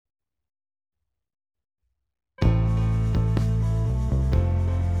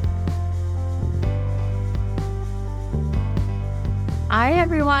Hi,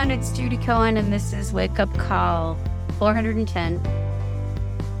 everyone. It's Judy Cohen, and this is Wake Up Call 410.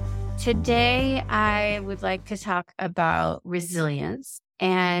 Today, I would like to talk about resilience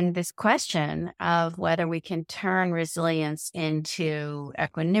and this question of whether we can turn resilience into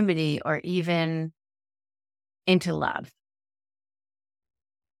equanimity or even into love.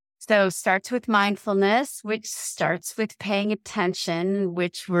 So it starts with mindfulness, which starts with paying attention,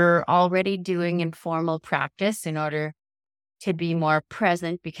 which we're already doing in formal practice in order to be more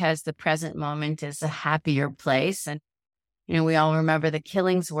present, because the present moment is a happier place. And, we all remember the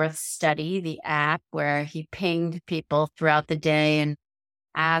Killingsworth study, the app where he pinged people throughout the day and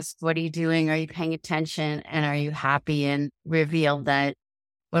asked, what are you doing? Are you paying attention? And are you happy? And revealed that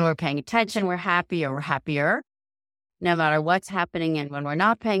when we're paying attention, we're happy, or we're happier, no matter what's happening. And when we're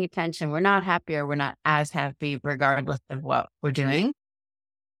not paying attention, we're not happy, or we're not as happy, regardless of what we're doing.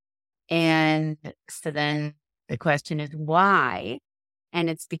 And so then the question is why? And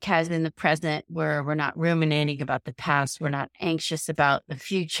it's because in the present, we're not ruminating about the past. We're not anxious about the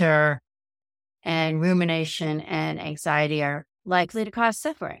future. And rumination and anxiety are likely to cause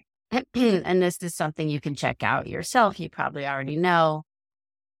suffering. And this is something you can check out yourself. You probably already know.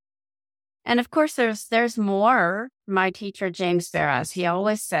 And of course, there's more. My teacher, James Barras, he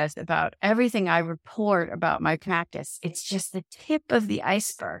always says about everything I report about my practice, it's just the tip of the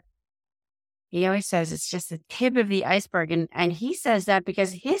iceberg. He always says it's just the tip of the iceberg. And he says that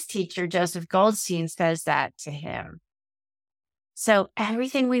because his teacher, Joseph Goldstein, says that to him. So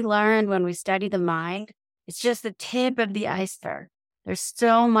everything we learn when we study the mind, it's just the tip of the iceberg. There's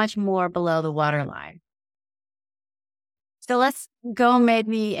so much more below the waterline. So let's go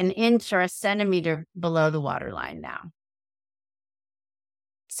maybe an inch or a centimeter below the waterline now.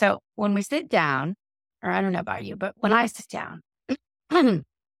 So when we sit down, or I don't know about you, but when I sit down,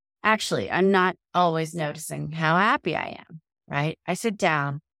 actually, I'm not always noticing how happy I am, right? I sit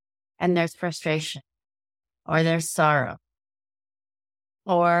down and there's frustration, or there's sorrow,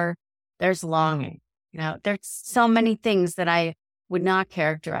 or there's longing. There's so many things that I would not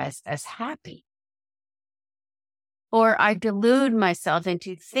characterize as happy. Or I delude myself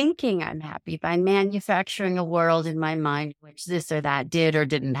into thinking I'm happy by manufacturing a world in my mind in which this or that did or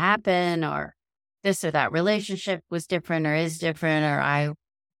didn't happen, or this or that relationship was different or is different, or I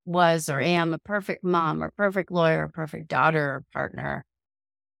was or am a perfect mom or perfect lawyer or perfect daughter or partner.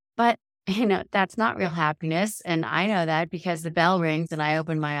 But, that's not real happiness. And I know that because the bell rings and I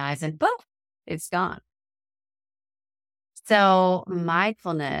open my eyes and boom, it's gone. So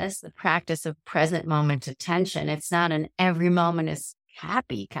mindfulness, the practice of present moment attention, it's not an every moment is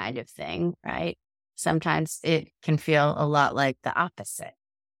happy kind of thing, right? Sometimes it can feel a lot like the opposite.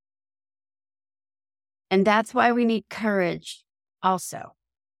 And that's why we need courage also.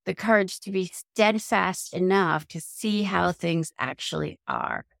 The courage to be steadfast enough to see how things actually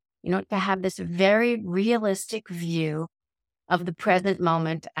are. To have this very realistic view of the present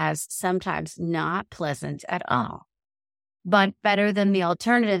moment as sometimes not pleasant at all, but better than the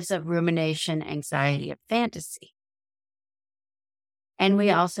alternatives of rumination, anxiety, and fantasy. And we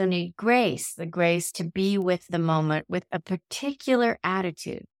also need grace, the grace to be with the moment with a particular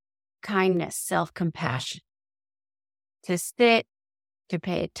attitude, kindness, self-compassion, to sit, to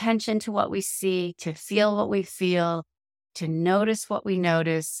pay attention to what we see, to feel what we feel, to notice what we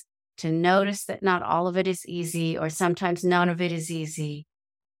notice, to notice that not all of it is easy, or sometimes none of it is easy,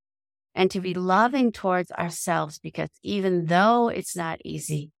 and to be loving towards ourselves, because even though it's not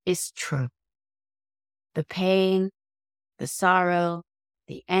easy, it's true. The pain, the sorrow,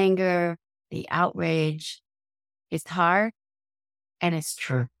 the anger, the outrage, it's hard and it's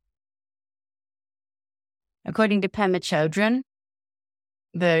true. According to Pema Chodron,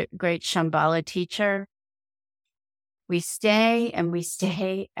 the great Shambhala teacher, we stay and we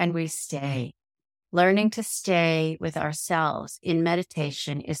stay and we stay. Learning to stay with ourselves in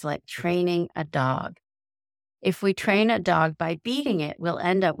meditation is like training a dog. If we train a dog by beating it, we'll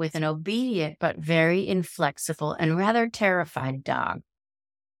end up with an obedient but very inflexible and rather terrified dog.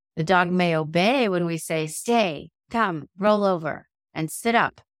 The dog may obey when we say, stay, come, roll over, and sit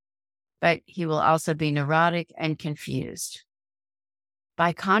up, but he will also be neurotic and confused.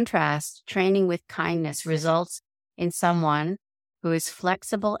 By contrast, training with kindness results in someone who is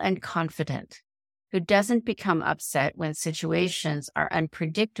flexible and confident, who doesn't become upset when situations are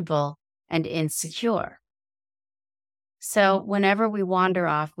unpredictable and insecure. So whenever we wander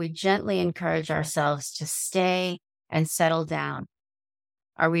off, we gently encourage ourselves to stay and settle down.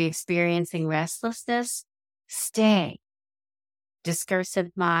 Are we experiencing restlessness? Stay.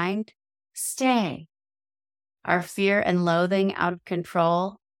 Discursive mind? Stay. Our fear and loathing out of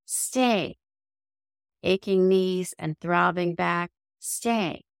control? Stay. Aching knees and throbbing back?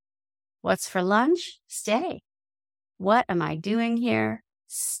 Stay. What's for lunch? Stay. What am I doing here?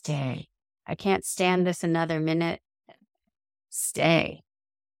 Stay. I can't stand this another minute. Stay.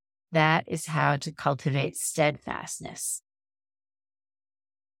 That is how to cultivate steadfastness.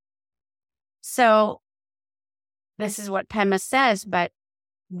 So this is what Pema says, but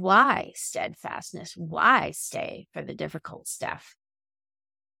why steadfastness? Why stay for the difficult stuff?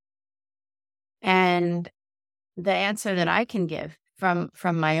 And the answer that I can give from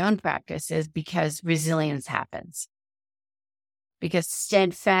my own practice is because resilience happens. Because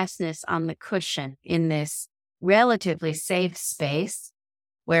steadfastness on the cushion in this relatively safe space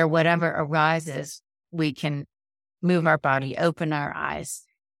where whatever arises, we can move our body, open our eyes,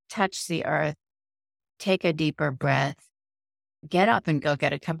 touch the earth, take a deeper breath, get up and go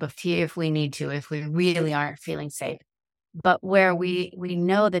get a cup of tea if we need to, if we really aren't feeling safe. But where we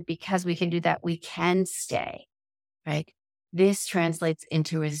know that because we can do that, we can stay, right? This translates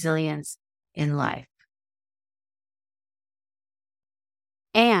into resilience in life.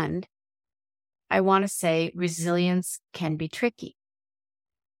 And I want to say resilience can be tricky.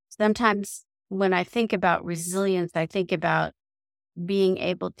 Sometimes when I think about resilience, I think about being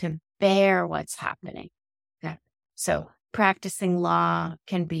able to bear what's happening. Yeah. So practicing law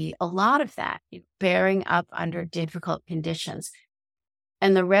can be a lot of that, bearing up under difficult conditions.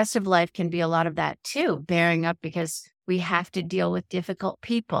 And the rest of life can be a lot of that too, bearing up because we have to deal with difficult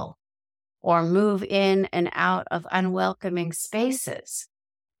people or move in and out of unwelcoming spaces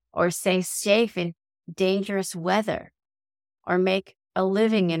or stay safe in dangerous weather or make a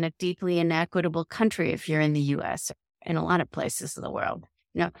living in a deeply inequitable country if you're in the US or in a lot of places in the world.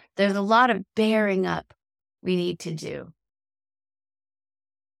 There's a lot of bearing up we need to do.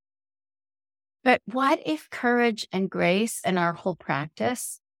 But what if courage and grace and our whole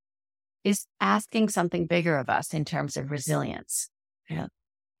practice is asking something bigger of us in terms of resilience?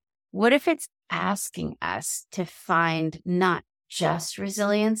 What if it's asking us to find not just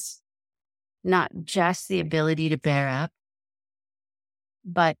resilience, not just the ability to bear up,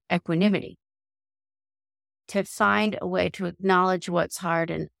 but equanimity? To find a way to acknowledge what's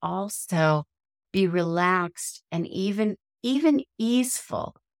hard and also be relaxed and even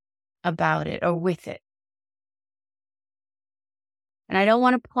easeful about it or with it. And I don't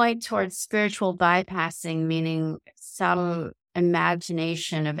want to point towards spiritual bypassing, meaning some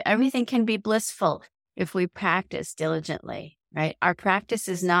imagination of everything can be blissful if we practice diligently, right? Our practice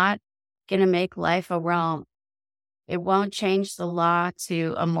is not going to make life a Rome. It won't change the law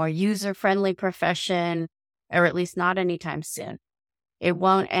to a more user-friendly profession, or at least not anytime soon. It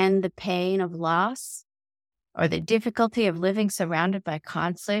won't end the pain of loss or the difficulty of living surrounded by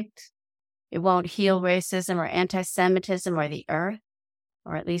conflict. It won't heal racism or anti-Semitism or the earth,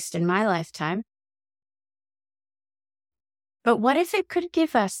 or at least in my lifetime. But what if it could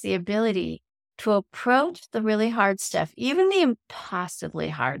give us the ability to approach the really hard stuff, even the impossibly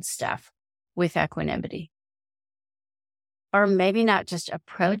hard stuff, with equanimity? Or maybe not just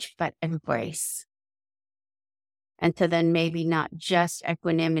approach, but embrace. And to then maybe not just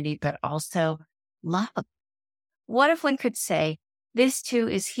equanimity, but also love. What if one could say, this too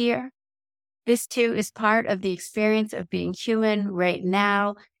is here. This too is part of the experience of being human right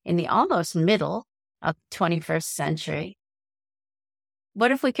now in the almost middle of the 21st century.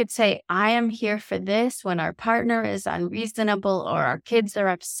 What if we could say, I am here for this when our partner is unreasonable or our kids are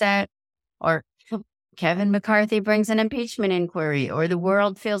upset or Kevin McCarthy brings an impeachment inquiry or the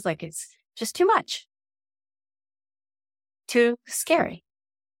world feels like it's just too much, too scary?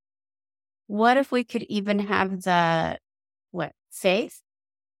 What if we could even have the faith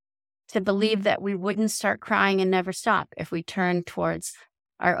to believe that we wouldn't start crying and never stop if we turn towards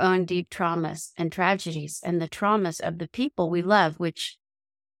our own deep traumas and tragedies and the traumas of the people we love, which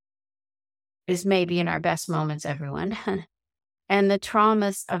is maybe in our best moments, everyone, and the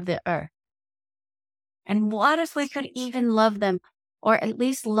traumas of the earth. And what if we could even love them, or at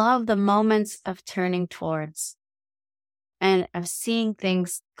least love the moments of turning towards and of seeing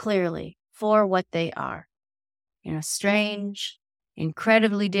things clearly for what they are, strange,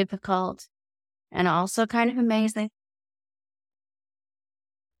 incredibly difficult, and also kind of amazing.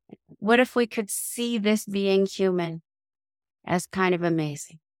 What if we could see this being human as kind of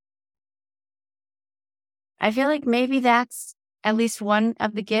amazing? I feel like maybe that's at least one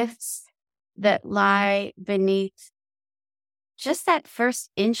of the gifts that lie beneath just that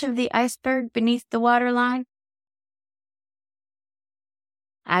first inch of the iceberg beneath the waterline.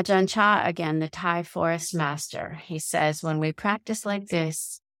 Ajahn Chah, again, the Thai forest master, he says, when we practice like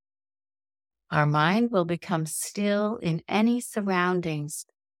this, our mind will become still in any surroundings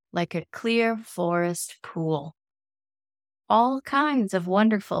like a clear forest pool. all kinds of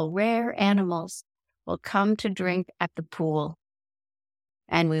wonderful, rare animals will come to drink at the pool,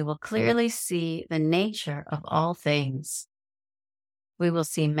 and we will clearly see the nature of all things. We will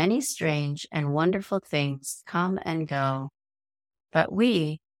see many strange and wonderful things come and go, but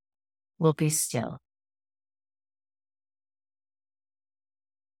we will be still.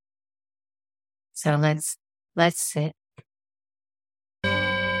 So let's sit.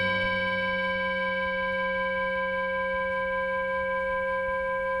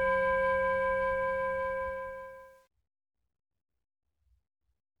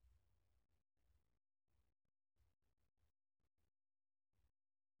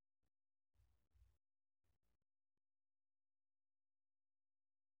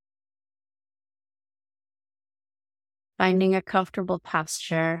 Finding a comfortable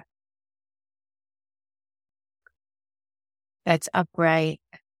posture that's upright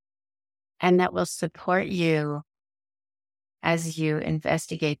and that will support you as you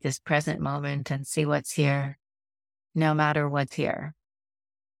investigate this present moment and see what's here, no matter what's here.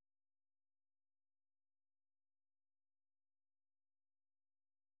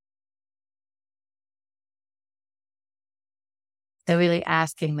 So really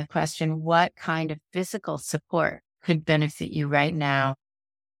asking the question, what kind of physical support could benefit you right now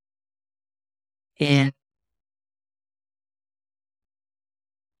in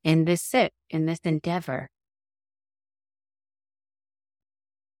in this endeavor?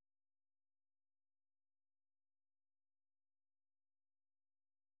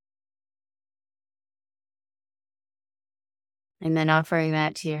 And then offering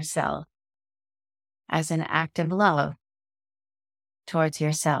that to yourself as an act of love towards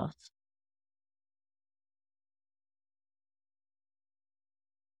yourself.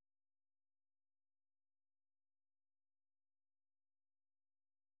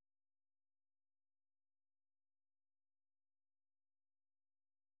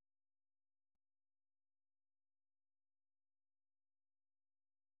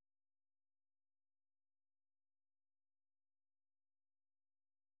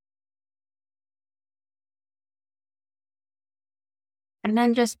 And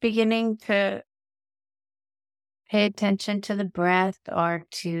then just beginning to pay attention to the breath or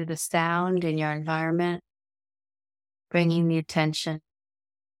to the sound in your environment, bringing the attention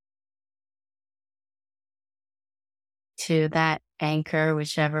to that anchor,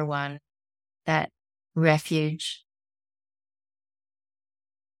 whichever one, that refuge.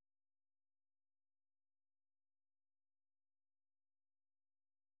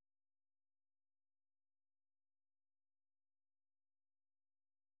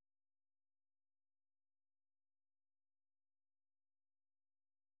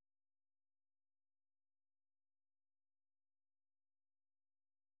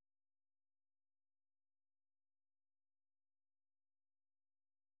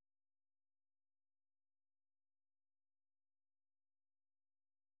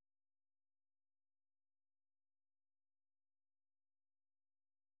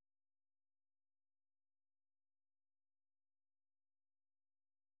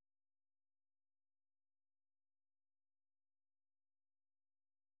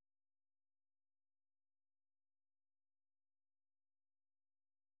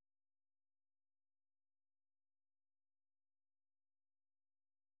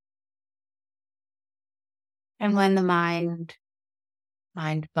 And when the mind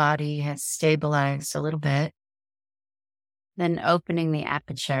body has stabilized a little bit, then opening the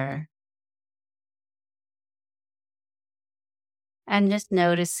aperture and just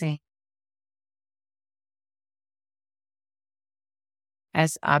noticing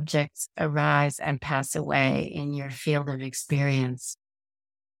as objects arise and pass away in your field of experience.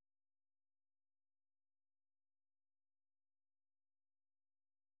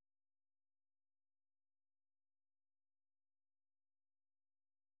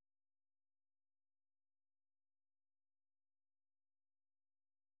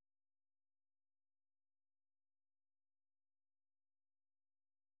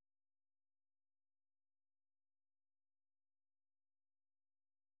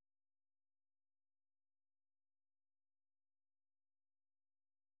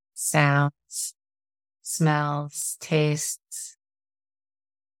 Sounds, smells, tastes,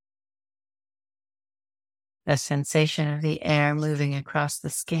 the sensation of the air moving across the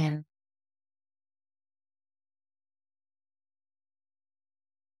skin.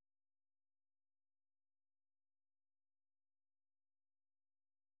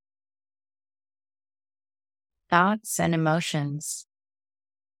 Thoughts and emotions.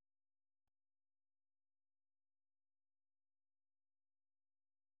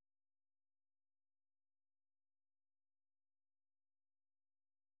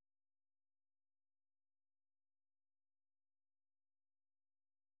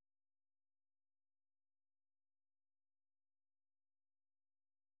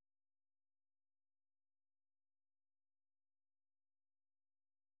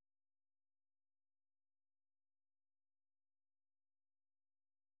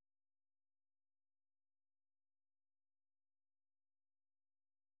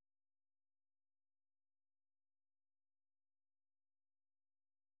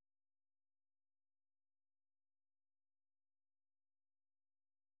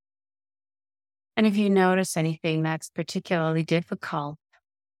 And if you notice anything that's particularly difficult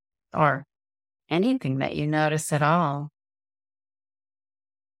or anything that you notice at all,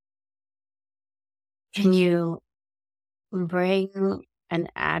 can you bring an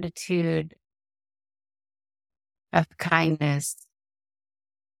attitude of kindness,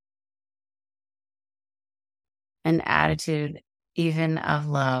 an attitude even of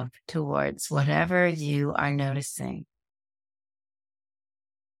love towards whatever you are noticing?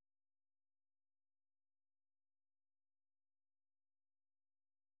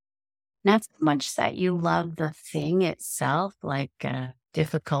 Not so much that you love the thing itself, like a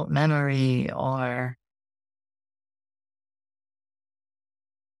difficult memory or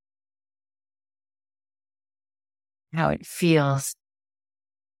how it feels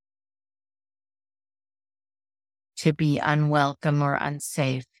to be unwelcome or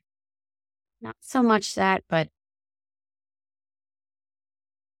unsafe. Not so much that, but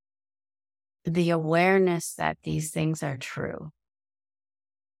the awareness that these things are true.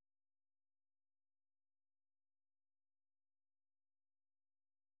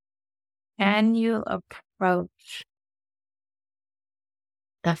 Can you approach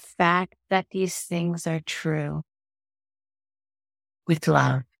the fact that these things are true with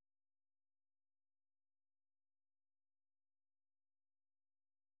love?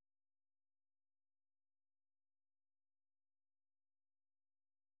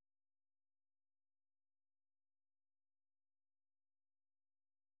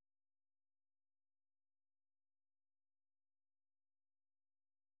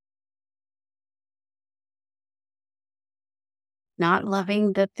 Not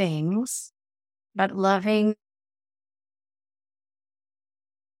loving the things, but loving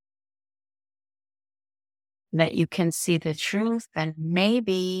that you can see the truth and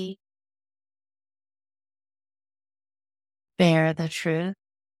maybe bear the truth,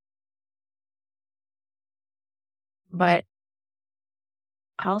 but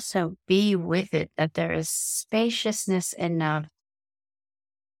also be with it, that there is spaciousness enough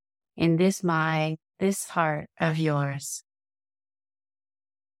in this mind, this heart of yours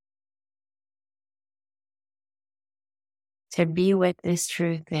to be with this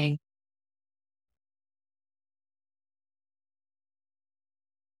true thing.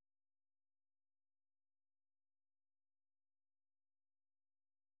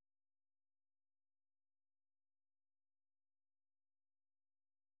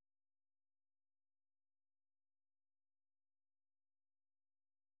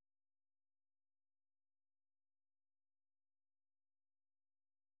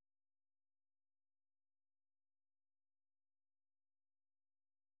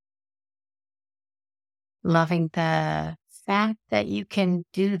 Loving the fact that you can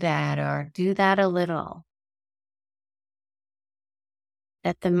do that or do that a little,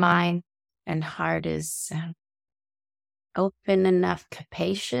 that the mind and heart is open enough,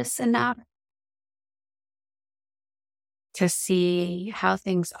 capacious enough to see how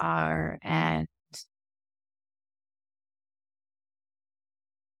things are and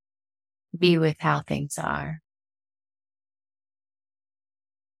be with how things are.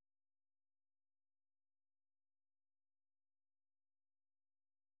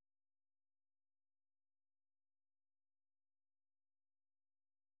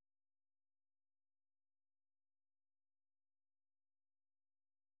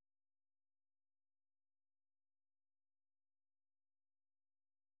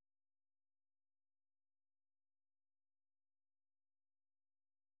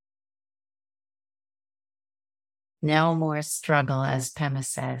 No more struggle, as Pema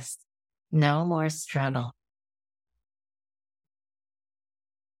says. No more struggle.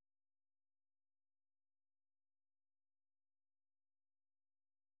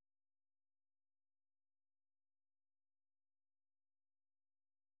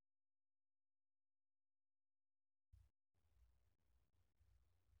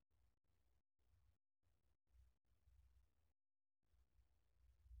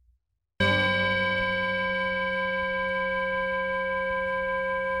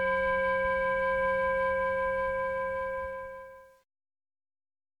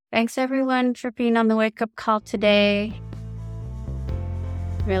 Thanks everyone for being on the wake up call today.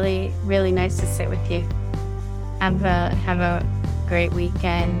 Really, really nice to sit with you. Have a great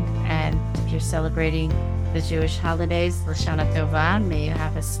weekend, and if you're celebrating the Jewish holidays, Lashana Tova, may you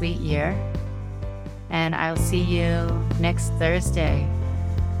have a sweet year. And I'll see you next Thursday.